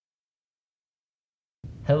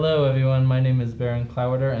Hello everyone, my name is Baron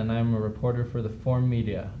Clowder and I'm a reporter for the Form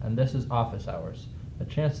Media, and this is Office Hours, a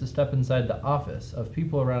chance to step inside the office of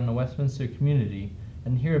people around the Westminster community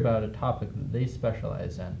and hear about a topic that they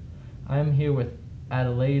specialize in. I'm here with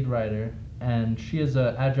Adelaide Ryder, and she is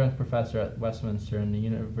an adjunct professor at Westminster in the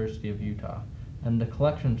University of Utah, and the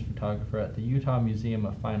collections photographer at the Utah Museum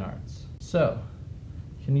of Fine Arts. So,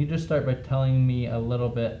 can you just start by telling me a little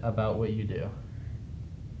bit about what you do?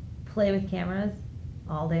 Play with cameras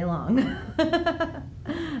all day long.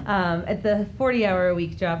 At the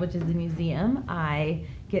 40-hour-a-week job, which is the museum, I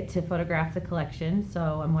get to photograph the collection,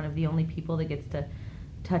 so I'm one of the only people that gets to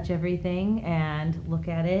touch everything and look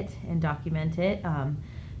at it and document it.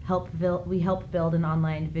 We help build an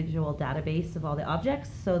online visual database of all the objects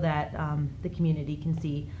so that the community can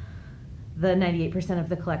see the 98% of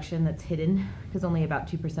the collection that's hidden, because only about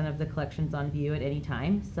 2% of the collection's on view at any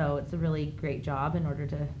time. So it's a really great job in order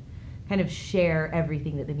to kind of share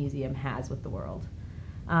everything that the museum has with the world.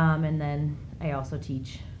 And then I also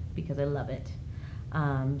teach, because I love it,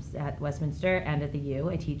 at Westminster and at the U.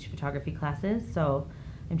 I teach photography classes, so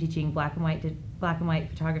I'm teaching black and white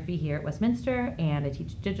photography here at Westminster, and I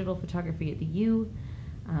teach digital photography at the U.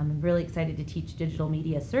 I'm really excited to teach digital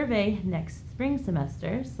media survey next spring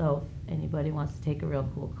semester, so if anybody wants to take a real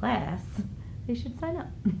cool class, they should sign up.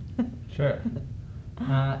 Sure.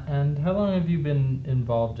 And how long have you been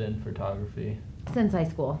involved in photography? Since high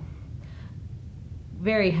school.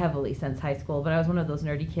 Very heavily since high school, but I was one of those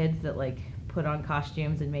nerdy kids that put on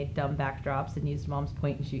costumes and made dumb backdrops and used mom's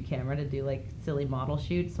point and shoot camera to do silly model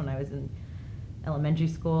shoots when I was in elementary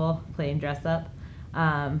school playing dress up.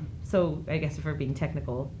 So I guess if we're being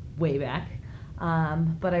technical, way back.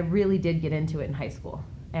 But I really did get into it in high school,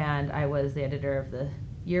 and I was the editor of the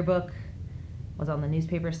yearbook, was on the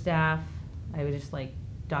newspaper staff. I was just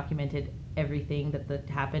documented everything that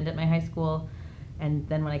happened at my high school. And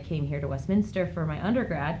then when I came here to Westminster for my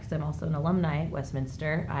undergrad, because I'm also an alumni at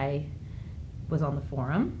Westminster, I was on the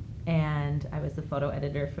Forum, and I was the photo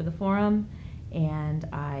editor for the Forum, and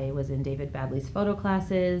I was in David Badley's photo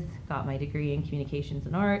classes, got my degree in communications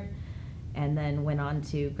and art, and then went on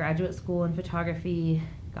to graduate school in photography,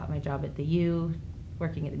 got my job at the U,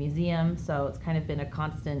 working at the museum. So it's kind of been a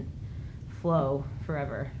constant flow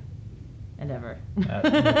forever and ever.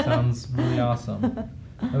 That sounds really awesome.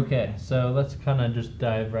 Okay, so let's kind of just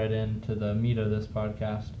dive right into the meat of this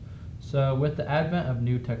podcast. So with the advent of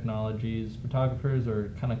new technologies, photographers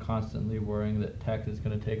are kind of constantly worrying that tech is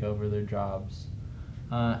going to take over their jobs.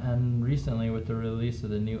 And recently, with the release of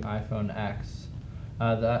the new iPhone X,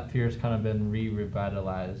 that fear's kind of been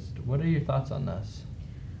revitalized. What are your thoughts on this?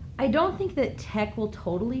 I don't think that tech will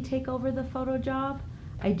totally take over the photo job.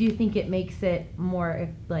 I do think it makes it more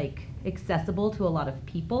accessible to a lot of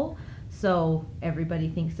people, so everybody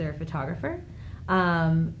thinks they're a photographer,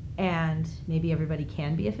 and maybe everybody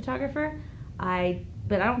can be a photographer. But I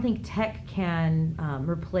don't think tech can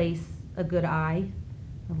replace a good eye,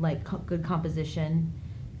 good composition,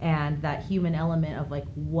 and that human element of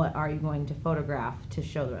what are you going to photograph to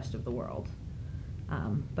show the rest of the world.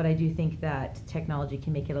 But I do think that technology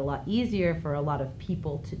can make it a lot easier for a lot of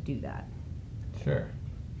people to do that. Sure.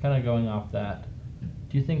 Kind of going off that,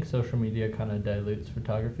 do you think social media kind of dilutes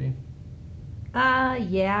photography?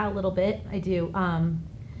 Yeah, a little bit. I do.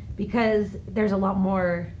 Because there's a lot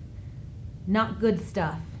more not good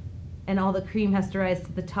stuff, and all the cream has to rise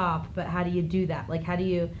to the top, but how do you do that?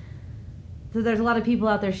 So there's a lot of people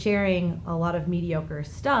out there sharing a lot of mediocre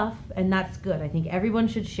stuff, and that's good. I think everyone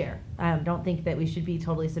should share. I don't think that we should be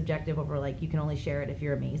totally subjective over you can only share it if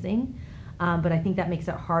you're amazing. But I think that makes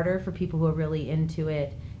it harder for people who are really into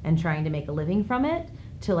it and trying to make a living from it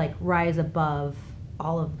to rise above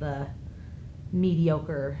all of the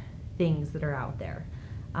mediocre things that are out there.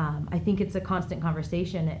 I think it's a constant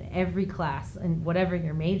conversation at every class, and whatever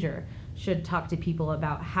your major, should talk to people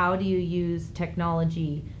about how do you use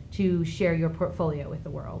technology to share your portfolio with the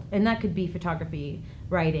world. And that could be photography,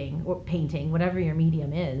 writing, or painting, whatever your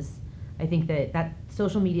medium is. I think that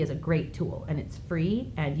social media is a great tool, and it's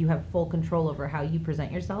free, and you have full control over how you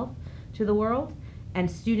present yourself to the world. And I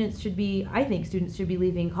think students should be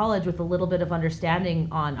leaving college with a little bit of understanding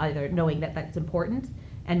on either knowing that that's important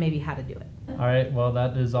and maybe how to do it. All right, well,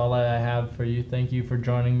 that is all I have for you. Thank you for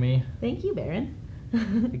joining me. Thank you, Baron.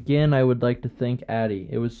 Again, I would like to thank Addie.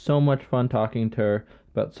 It was so much fun talking to her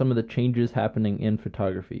about some of the changes happening in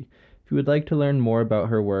photography. If you would like to learn more about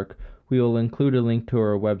her work, we will include a link to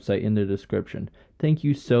her website in the description. Thank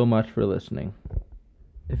you so much for listening.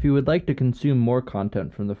 If you would like to consume more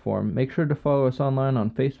content from the Forum, make sure to follow us online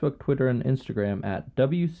on Facebook, Twitter, and Instagram at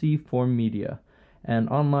WC Forum Media, and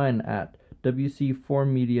online at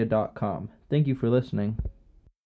wc4media.com. Thank you for listening.